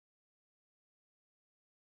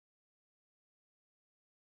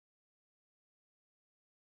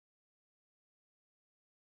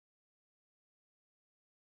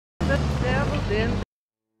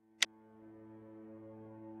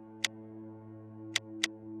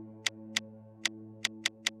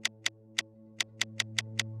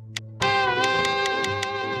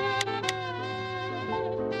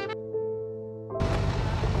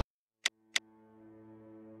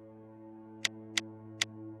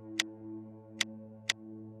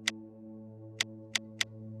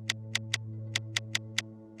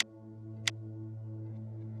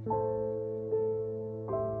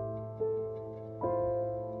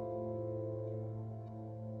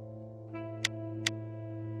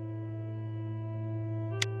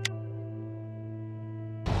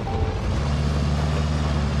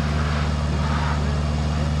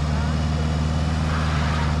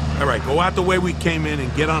All right, go out the way we came in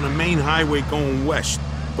and get on the main highway going west.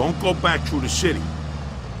 Don't go back through the city.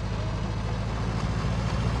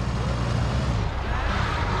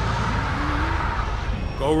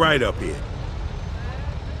 Go right up here.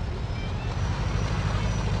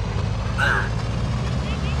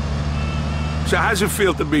 So how's it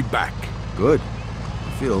feel to be back? Good.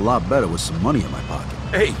 I feel a lot better with some money in my pocket.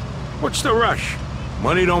 Hey, what's the rush?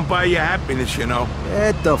 Money don't buy you happiness, you know.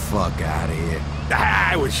 Get the fuck out of here.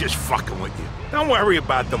 I was just fucking with you. Don't worry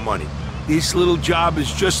about the money. This little job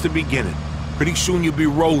is just the beginning. Pretty soon you'll be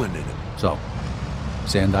rolling in it. So,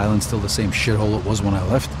 Sand Island's still the same shithole it was when I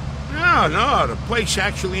left? No, the place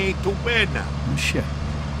actually ain't too bad now. Oh, shit.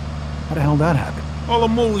 How the hell did that happen? All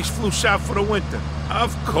the moolies flew south for the winter.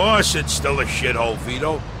 Of course it's still a shithole,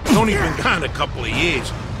 Vito. It's only been gone a couple of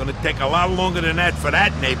years. Gonna take a lot longer than that for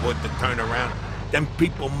that neighborhood to turn around. Them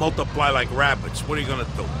people multiply like rabbits. What are you gonna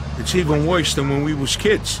do? It's even worse than when we was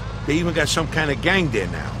kids. They even got some kind of gang there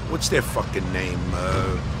now. What's their fucking name?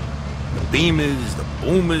 The Beamers, the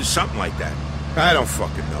Boomers, something like that. I don't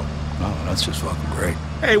fucking know. Oh, that's just fucking great.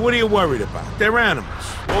 Hey, what are you worried about? They're animals.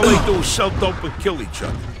 All they do is sell dope and kill each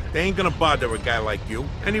other. They ain't gonna bother a guy like you.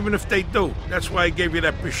 And even if they do, that's why I gave you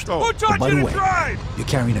that pistol. Who taught you to drive? You're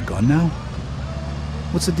carrying a gun now?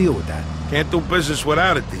 What's the deal with that? Can't do business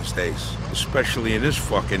without it these days. Especially in this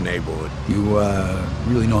fucking neighborhood. You,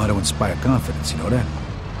 really know how to inspire confidence, you know that?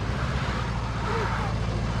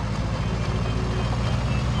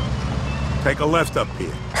 Take a left up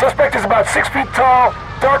here. Suspect is about 6 feet tall,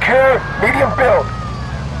 dark hair, medium build.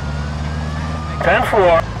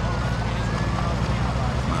 10-4.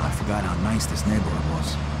 I forgot how nice this neighborhood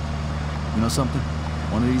was. You know something?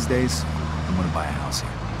 One of these days, I'm gonna buy a house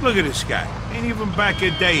here. Look at this guy. Ain't even back a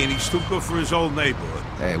day and he's too good for his old neighborhood.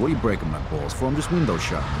 Hey, what are you breaking my balls for? I'm just window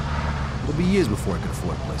shopping. It'll be years before I can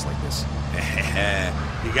afford a place like this.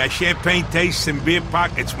 You got champagne tastes and beer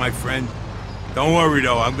pockets, my friend. Don't worry,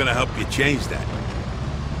 though. I'm gonna help you change that.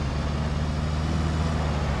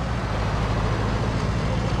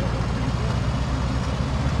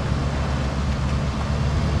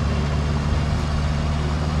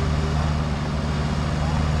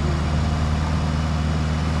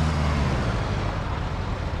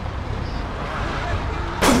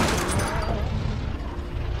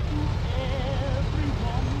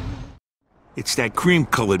 It's that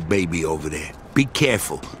cream-colored baby over there. Be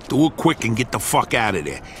careful. Do it quick and get the fuck out of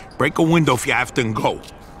there. Break a window if you have to and go.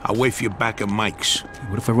 I'll wait for you back at Mike's.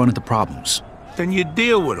 What if I run into problems? Then you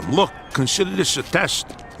deal with them. Look, consider this a test.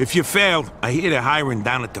 If you fail, I hear they're hiring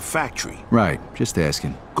down at the factory. Right, just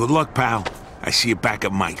asking. Good luck, pal. I see you back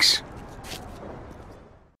at Mike's.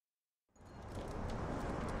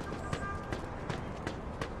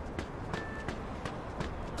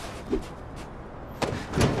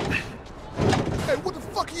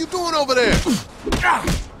 What are you doing over there?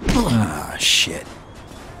 Ah, shit.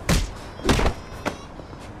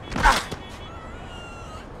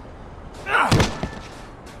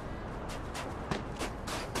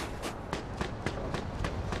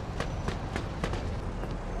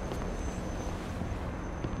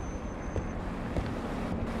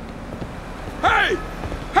 Hey!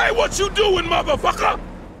 Hey, what you doing, motherfucker?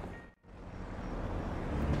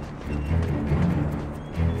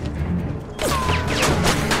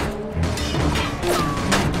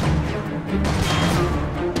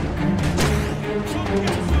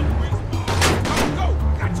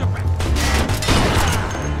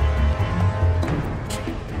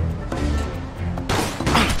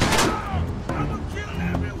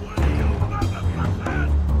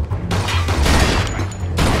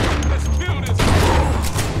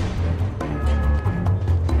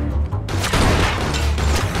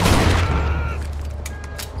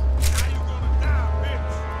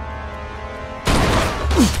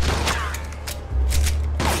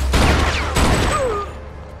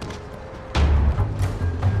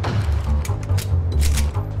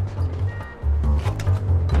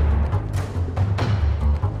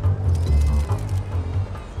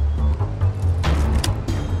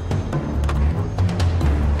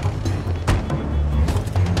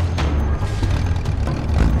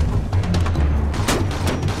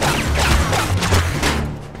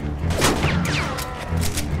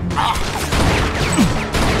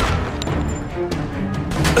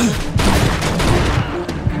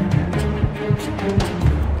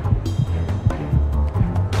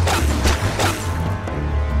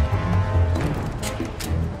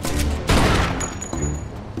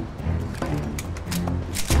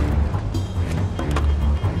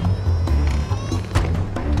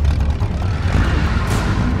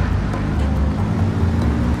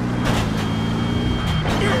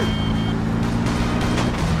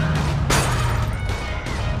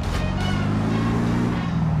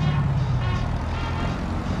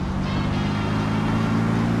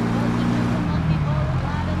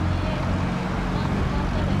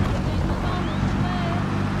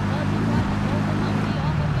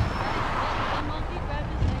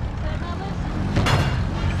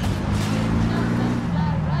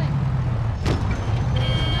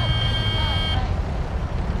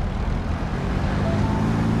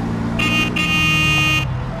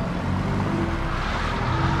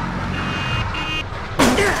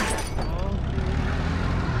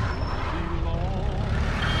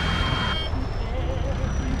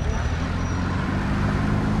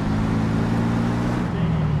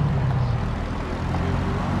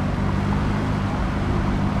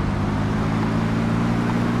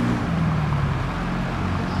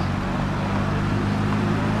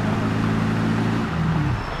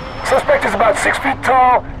 Suspect is about 6 feet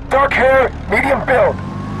tall, dark hair, medium build.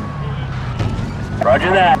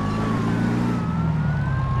 Roger that.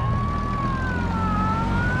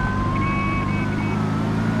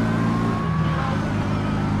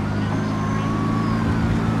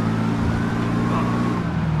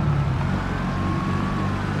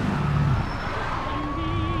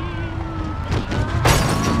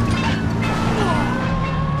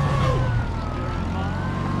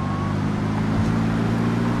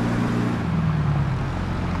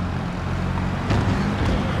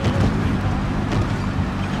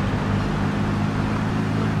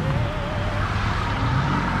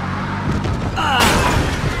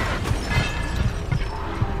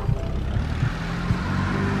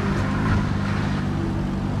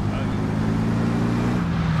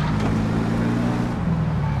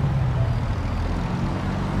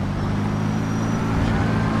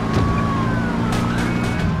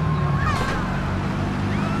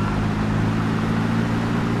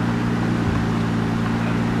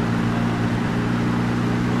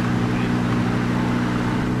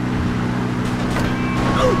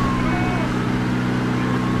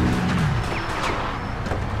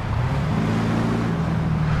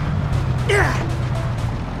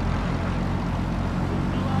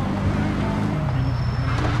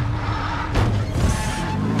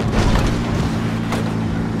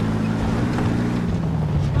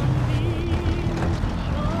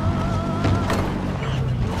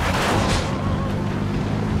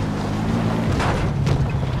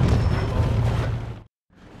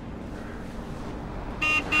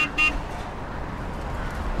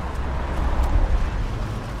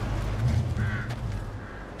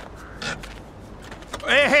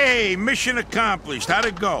 Hey, mission accomplished. How'd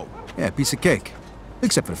it go? Yeah, piece of cake.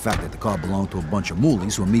 Except for the fact that the car belonged to a bunch of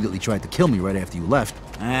moolies who immediately tried to kill me right after you left.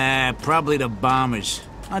 Probably the bombers.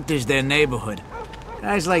 Hunter's their neighborhood.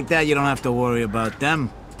 Guys like that, you don't have to worry about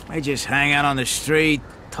them. They just hang out on the street,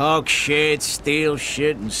 talk shit, steal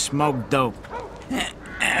shit, and smoke dope.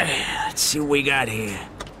 Let's see what we got here.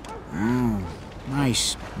 Oh,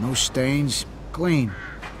 nice. No stains. Clean.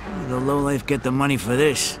 Where did the lowlife get the money for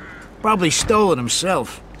this? Probably stole it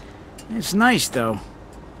himself. It's nice, though.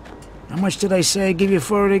 How much did I say I'd give you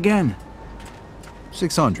for it again?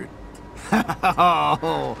 600.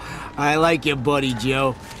 Oh, I like you, buddy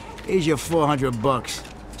Joe. Here's your 400 bucks.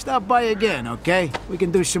 Stop by again, okay? We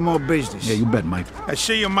can do some more business. Yeah, you bet, Mike. I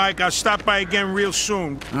see you, Mike. I'll stop by again real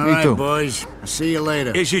soon. All Me right, too. boys. I'll see you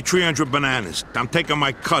later. Here's your 300 bananas. I'm taking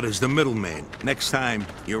my cut as the middleman. Next time,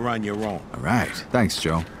 you're on your own. All right. Thanks,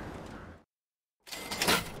 Joe.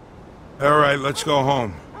 All right, let's go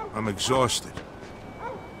home. I'm exhausted.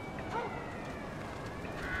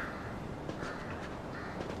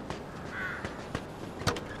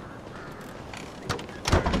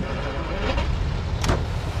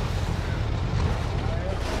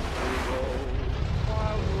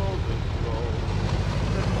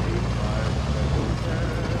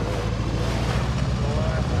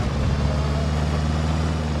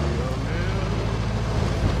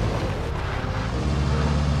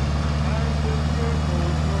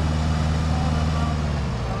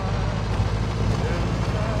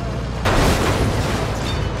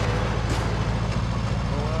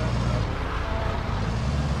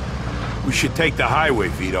 We should take the highway,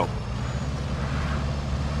 Vito.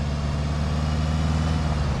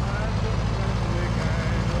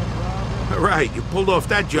 All right. right, you pulled off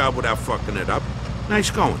that job without fucking it up.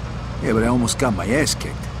 Nice going. Yeah, but I almost got my ass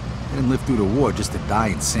kicked. I didn't live through the war just to die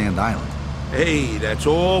in Sand Island. Hey, that's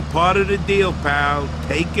all part of the deal, pal.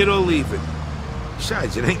 Take it or leave it.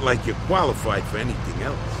 Besides, it ain't like you're qualified for anything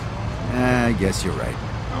else. I guess you're right.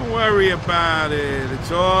 Don't worry about it.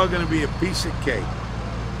 It's all gonna be a piece of cake.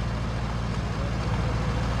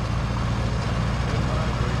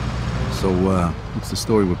 So, what's the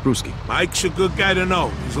story with Brewski? Mike's a good guy to know.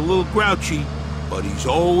 He's a little grouchy, but he's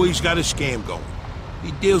always got a scam going.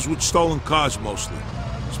 He deals with stolen cars mostly.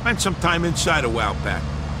 Spent some time inside a while back.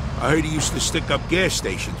 I heard he used to stick up gas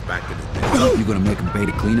stations back in the day. You gonna make him pay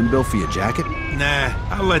the cleaning bill for your jacket? Nah,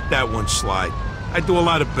 I'll let that one slide. I do a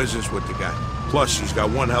lot of business with the guy. Plus, he's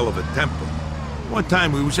got one hell of a temper. One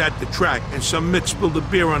time we was at the track and some mitt spilled a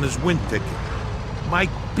beer on his wind ticket.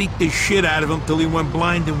 Mike beat the shit out of him till he went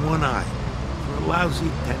blind in one eye. For a lousy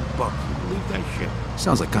 $10. You believe that shit?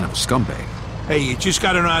 Sounds like kind of a scumbag. Hey, you just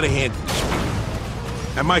gotta know how to handle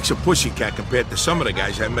this. And Mike's a pussycat compared to some of the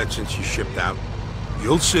guys I met since he shipped out.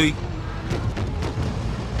 You'll see.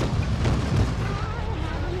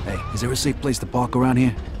 Hey, is there a safe place to park around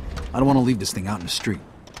here? I don't want to leave this thing out in the street.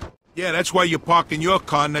 Yeah, that's why you're parking your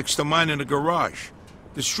car next to mine in the garage.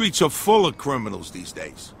 The streets are full of criminals these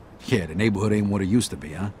days. Yeah, the neighborhood ain't what it used to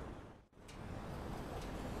be, huh?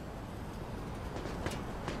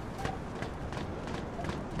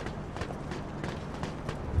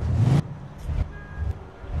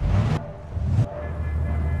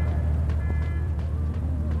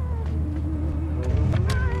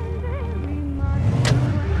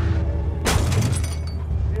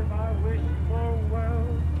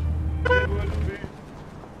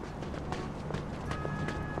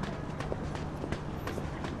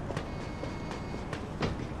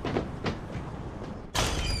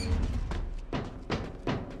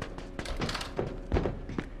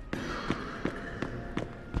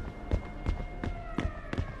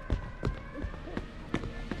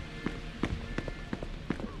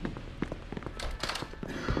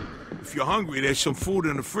 If you're hungry, there's some food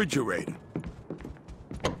in the refrigerator.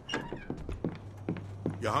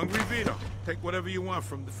 You hungry, Vito? Take whatever you want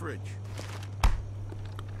from the fridge.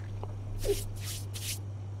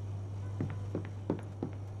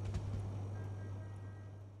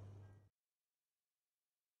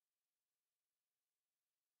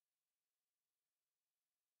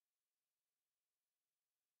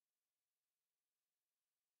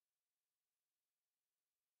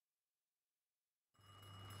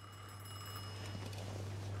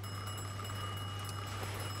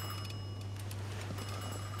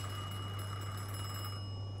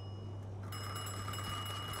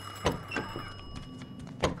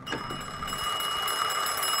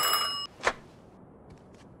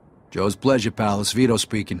 Joe's pleasure, pal. It's Vito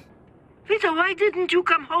speaking. Vito, why didn't you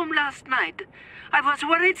come home last night? I was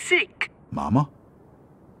worried sick. Mama?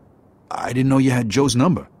 I didn't know you had Joe's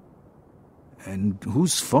number. And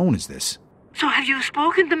whose phone is this? So have you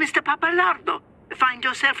spoken to Mr. Papalardo? Find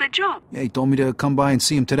yourself a job. Yeah, he told me to come by and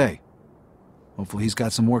see him today. Hopefully he's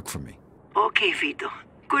got some work for me. Okay, Vito.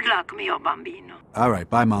 Good luck, mio bambino. All right,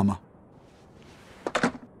 bye, Mama.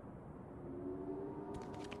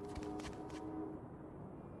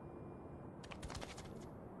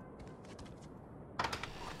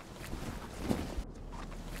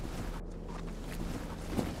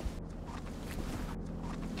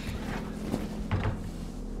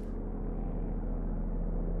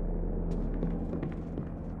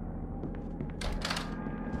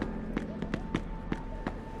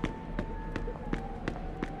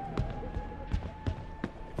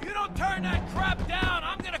 Turn that crap down!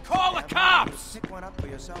 I'm gonna call the cops! Pick one up for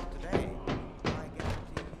yourself today. I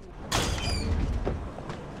guarantee you.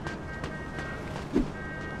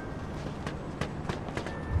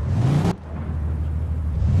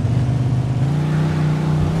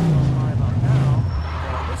 Right about now,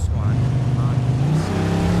 for this one,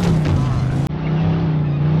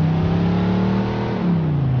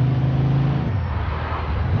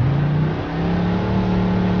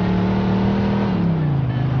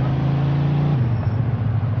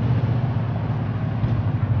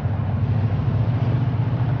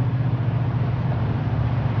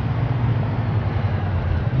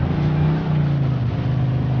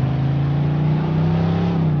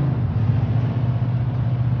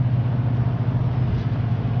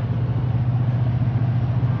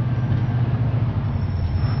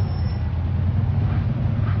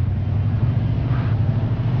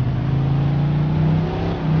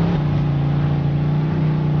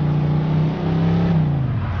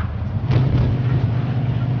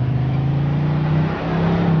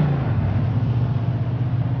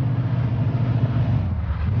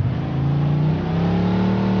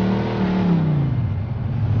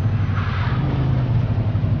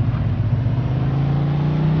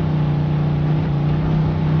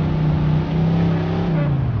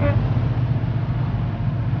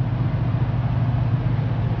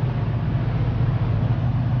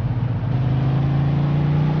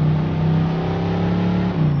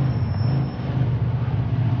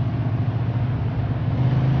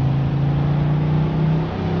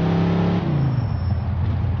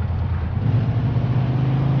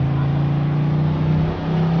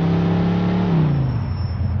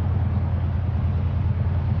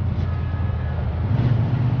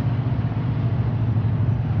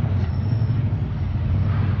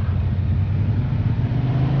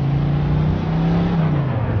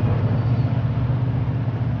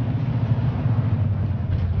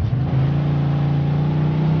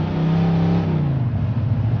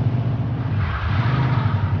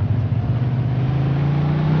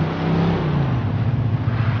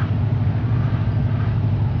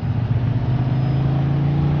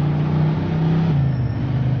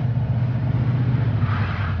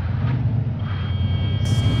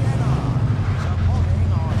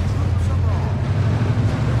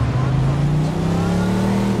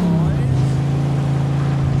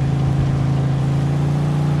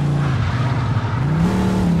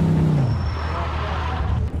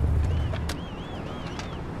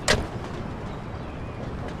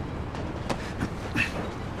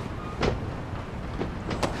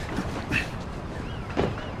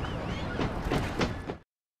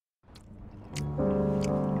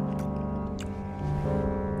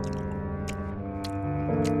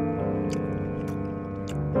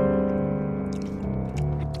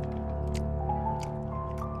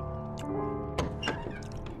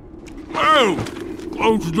 You!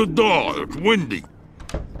 Close the door. It's windy.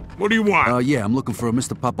 What do you want? Yeah, I'm looking for a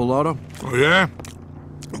Mr. Pappalardo. Oh, yeah?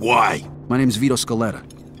 Why? My name's Vito Scaletta.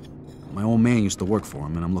 My old man used to work for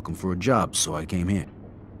him, and I'm looking for a job, so I came here.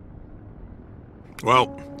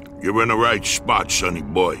 Well, you're in the right spot, sonny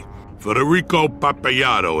boy. Federico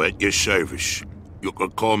Pappalardo at your service. You can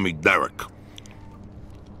call me Derek.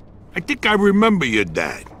 I think I remember your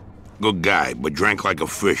dad. Good guy, but drank like a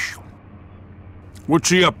fish. What's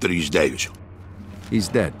he up to these days? He's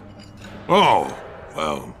dead. Oh,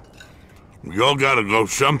 well, we all gotta go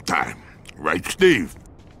sometime. Right, Steve?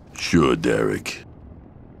 Sure, Derek.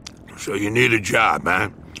 So you need a job, huh?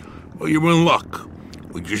 Well, you're in luck.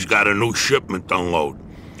 We just got a new shipment to unload.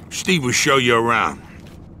 Steve will show you around.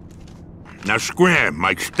 Now scram,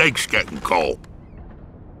 my steak's getting cold.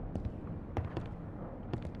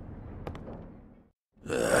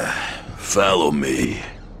 Follow me.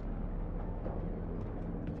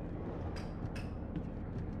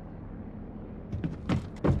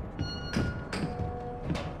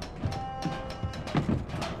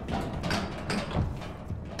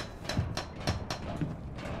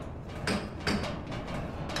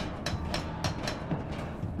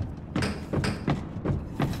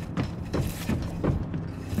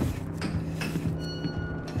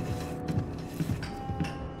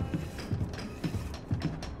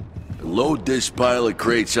 Load this pile of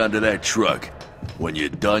crates onto that truck. When you're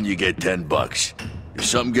done, you get $10. If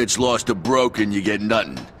something gets lost or broken, you get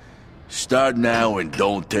nothing. Start now and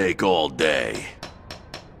don't take all day.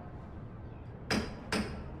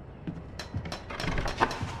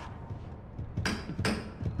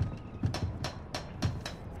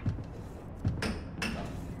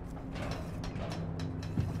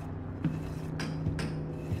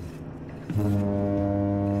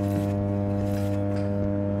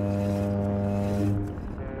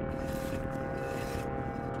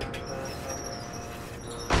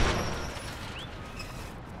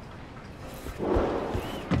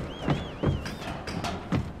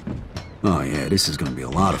 Oh yeah, this is gonna be a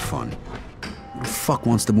lot of fun. Who the fuck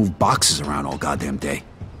wants to move boxes around all goddamn day?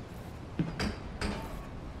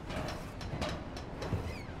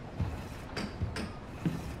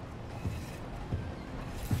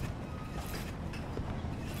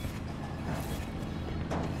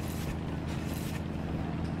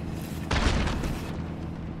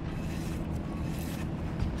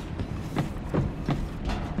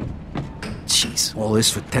 Jeez, all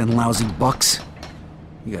this for 10 lousy bucks?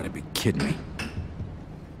 You gotta be kidding me.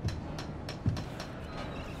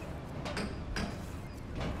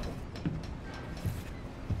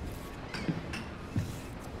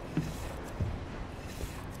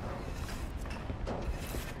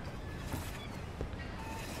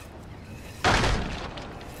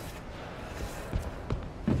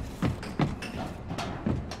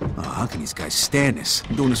 Oh, how can these guys stand this?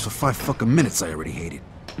 I'm doing this for 5 fucking minutes. I already hate it.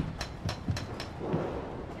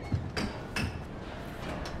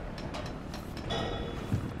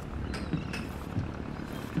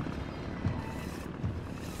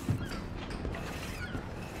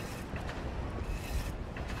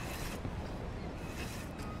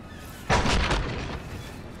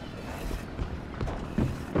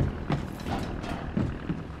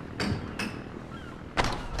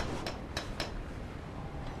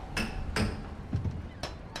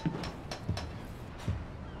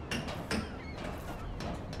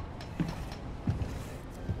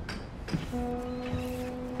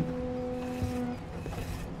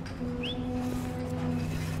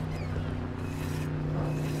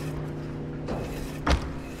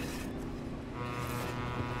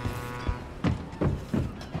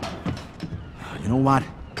 You know what?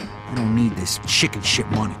 I don't need this chicken shit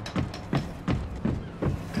money.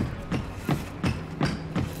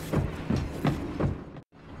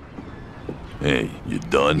 Hey, you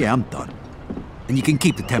done? Yeah, I'm done. And you can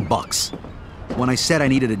keep the $10. When I said I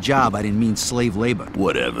needed a job, I didn't mean slave labor.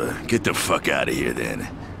 Whatever. Get the fuck out of here then.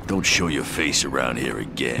 Don't show your face around here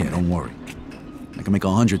again. Yeah, don't worry. I can make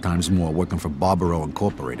 100 times more working for Barbaro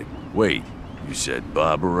Incorporated. Wait, you said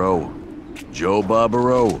Barbaro? Joe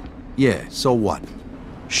Barbaro? Yeah, so what?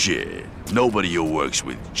 Shit. Nobody who works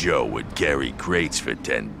with Joe would carry crates for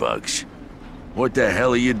 $10. What the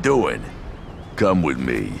hell are you doing? Come with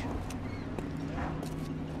me.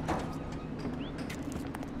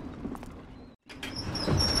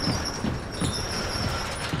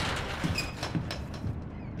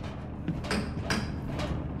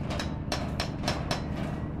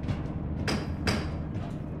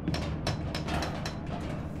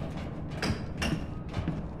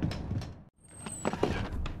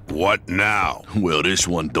 What now? Well, this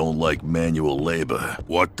one don't like manual labor.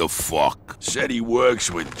 What the fuck? Said he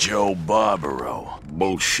works with Joe Barbaro.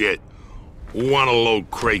 Bullshit. Who wanna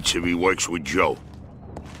load crates if he works with Joe?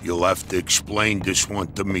 You'll have to explain this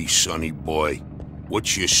one to me, sonny boy.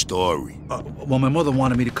 What's your story? Well, my mother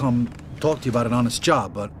wanted me to come talk to you about an honest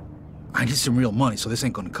job, but I need some real money, so this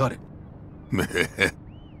ain't gonna cut it.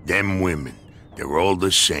 Them women, they're all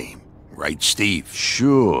the same. Right, Steve?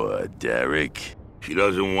 Sure, Derek. She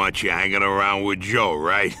doesn't want you hanging around with Joe,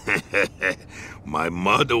 right? My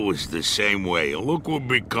mother was the same way. Look what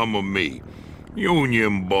become of me.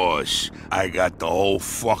 Union boss. I got the whole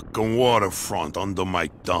fucking waterfront under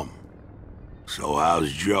my thumb. So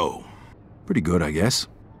how's Joe? Pretty good, I guess.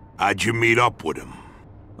 How'd you meet up with him?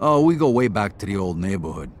 Oh, we go way back to the old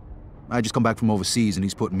neighborhood. I just come back from overseas and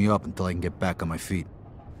he's putting me up until I can get back on my feet.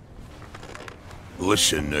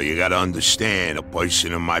 Listen, you gotta understand, a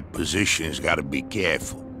person in my position has gotta be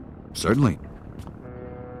careful. Certainly.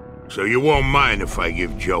 So you won't mind if I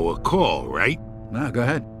give Joe a call, right? Nah, go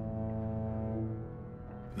ahead.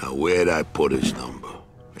 Now, where'd I put his number?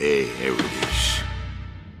 Hey, here it is.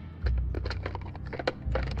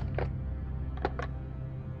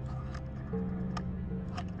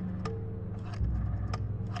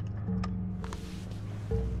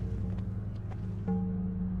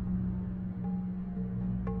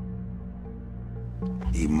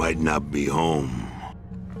 He might not be home.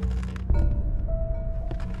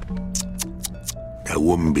 That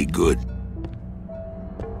wouldn't be good.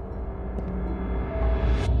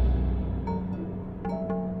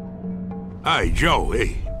 Hi, Joe.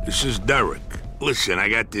 Hey, this is Derek. Listen, I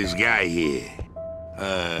got this guy here.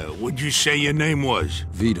 What'd you say your name was?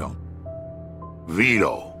 Vito.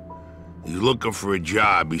 Vito. He's looking for a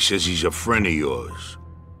job. He says he's a friend of yours.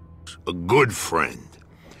 A good friend.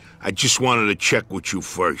 I just wanted to check with you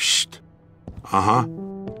first. Uh-huh.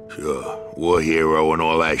 Sure. War hero and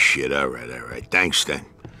all that shit. All right. Thanks, then.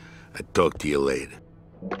 I'll talk to you later.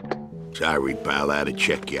 Sorry, pal. I had to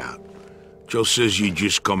check you out. Joe says you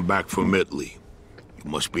just come back from Italy.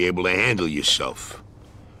 You must be able to handle yourself.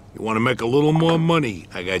 You want to make a little more money?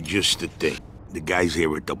 I got just the thing. The guys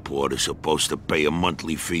here at the port are supposed to pay a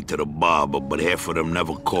monthly fee to the barber, but half of them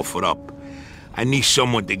never cough it up. I need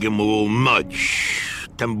someone to give them a little nudge.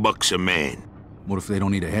 $10 a man. What if they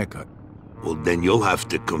don't need a haircut? Well, then you'll have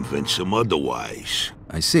to convince them otherwise.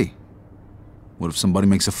 I see. What if somebody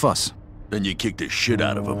makes a fuss? Then you kick the shit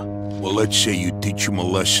out of them. Well, let's say you teach them a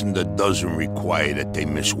lesson that doesn't require that they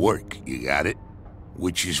miss work. You got it?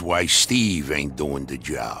 Which is why Steve ain't doing the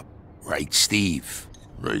job. Right, Steve?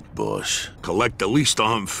 Right, boss. Collect at least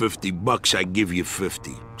 $150, I give you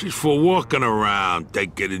 50. Just for walking around,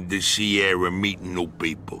 taking in the sea air and meeting new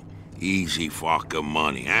people. Easy fucking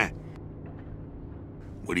money, huh?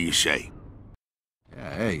 What do you say?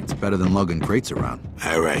 Yeah, hey, it's better than lugging crates around.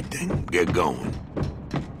 All right, then. Get going.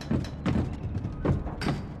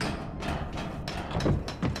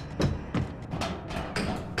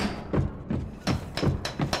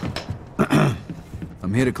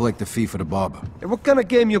 I'm here to collect the fee for the barber. Hey, what kind of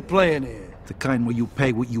game you playing here? The kind where you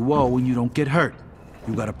pay what you owe and you don't get hurt.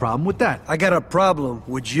 You got a problem with that? I got a problem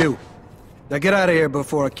with you. Now get out of here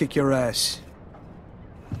before I kick your ass.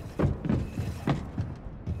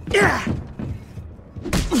 Yeah!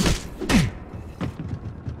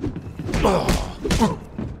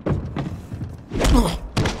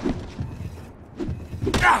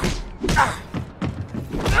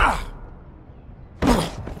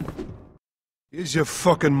 Here's your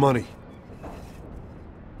fucking money.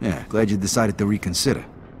 Yeah, glad you decided to reconsider.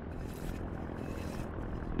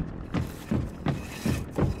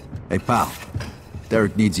 Hey, pal.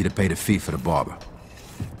 Derek needs you to pay the fee for the barber.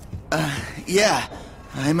 Yeah.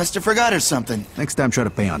 I must have forgot or something. Next time, try to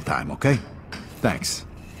pay on time, okay? Thanks.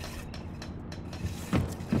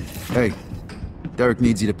 Hey, Derek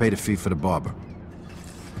needs you to pay the fee for the barber.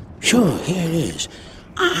 Sure, here it is.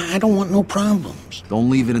 I don't want no problems. Don't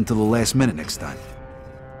leave it until the last minute next time.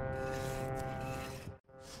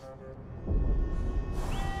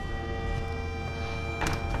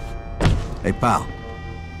 Hey, pal.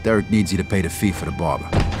 Derek needs you to pay the fee for the barber.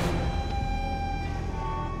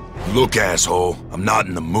 Look, asshole, I'm not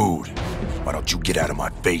in the mood. Why don't you get out of my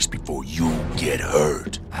face before you get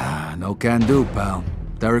hurt? Ah, no can do, pal.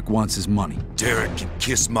 Derek wants his money. Derek can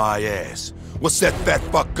kiss my ass. What's that fat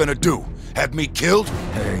fuck gonna do? Have me killed?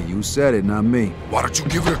 Hey, you said it, not me. Why don't you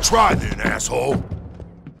give it a try then, asshole?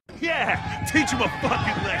 Yeah, teach him a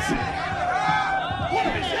fucking lesson.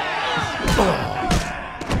 Whoop his ass.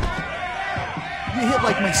 You hit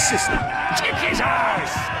like my sister. Kick his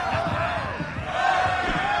ass.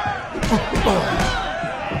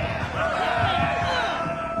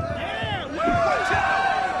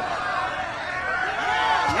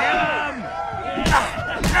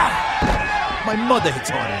 mother hits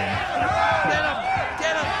harder than me.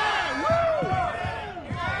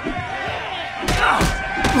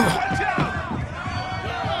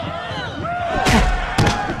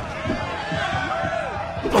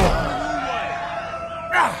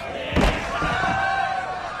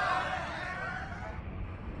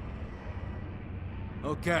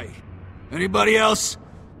 Okay. Anybody else?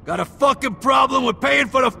 Got a fucking problem with paying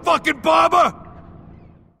for the fucking barber?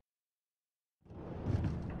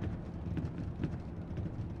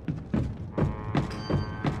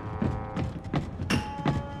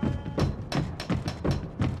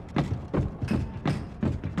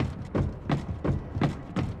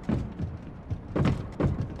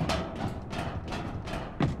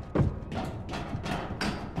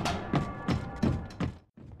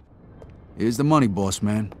 Here's the money, boss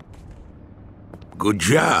man. Good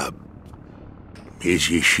job. Here's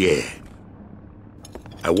your share.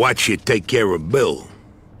 I watched you take care of Bill.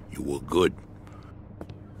 You were good.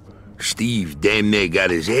 Steve damn near got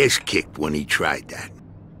his ass kicked when he tried that.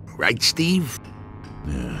 Right, Steve?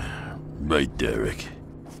 Yeah, right, Derek.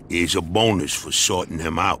 Here's a bonus for sorting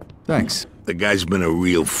him out. Thanks. The guy's been a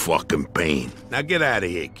real fucking pain. Now get out of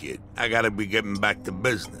here, kid. I gotta be getting back to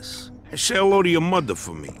business. Say hello to your mother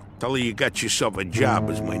for me. Tell her you got yourself a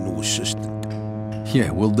job as my new assistant.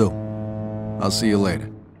 Yeah, will do. I'll see you later.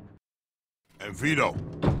 And Vito,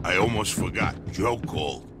 I almost forgot. Joe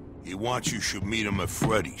called. He wants you should meet him at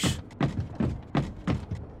Freddy's.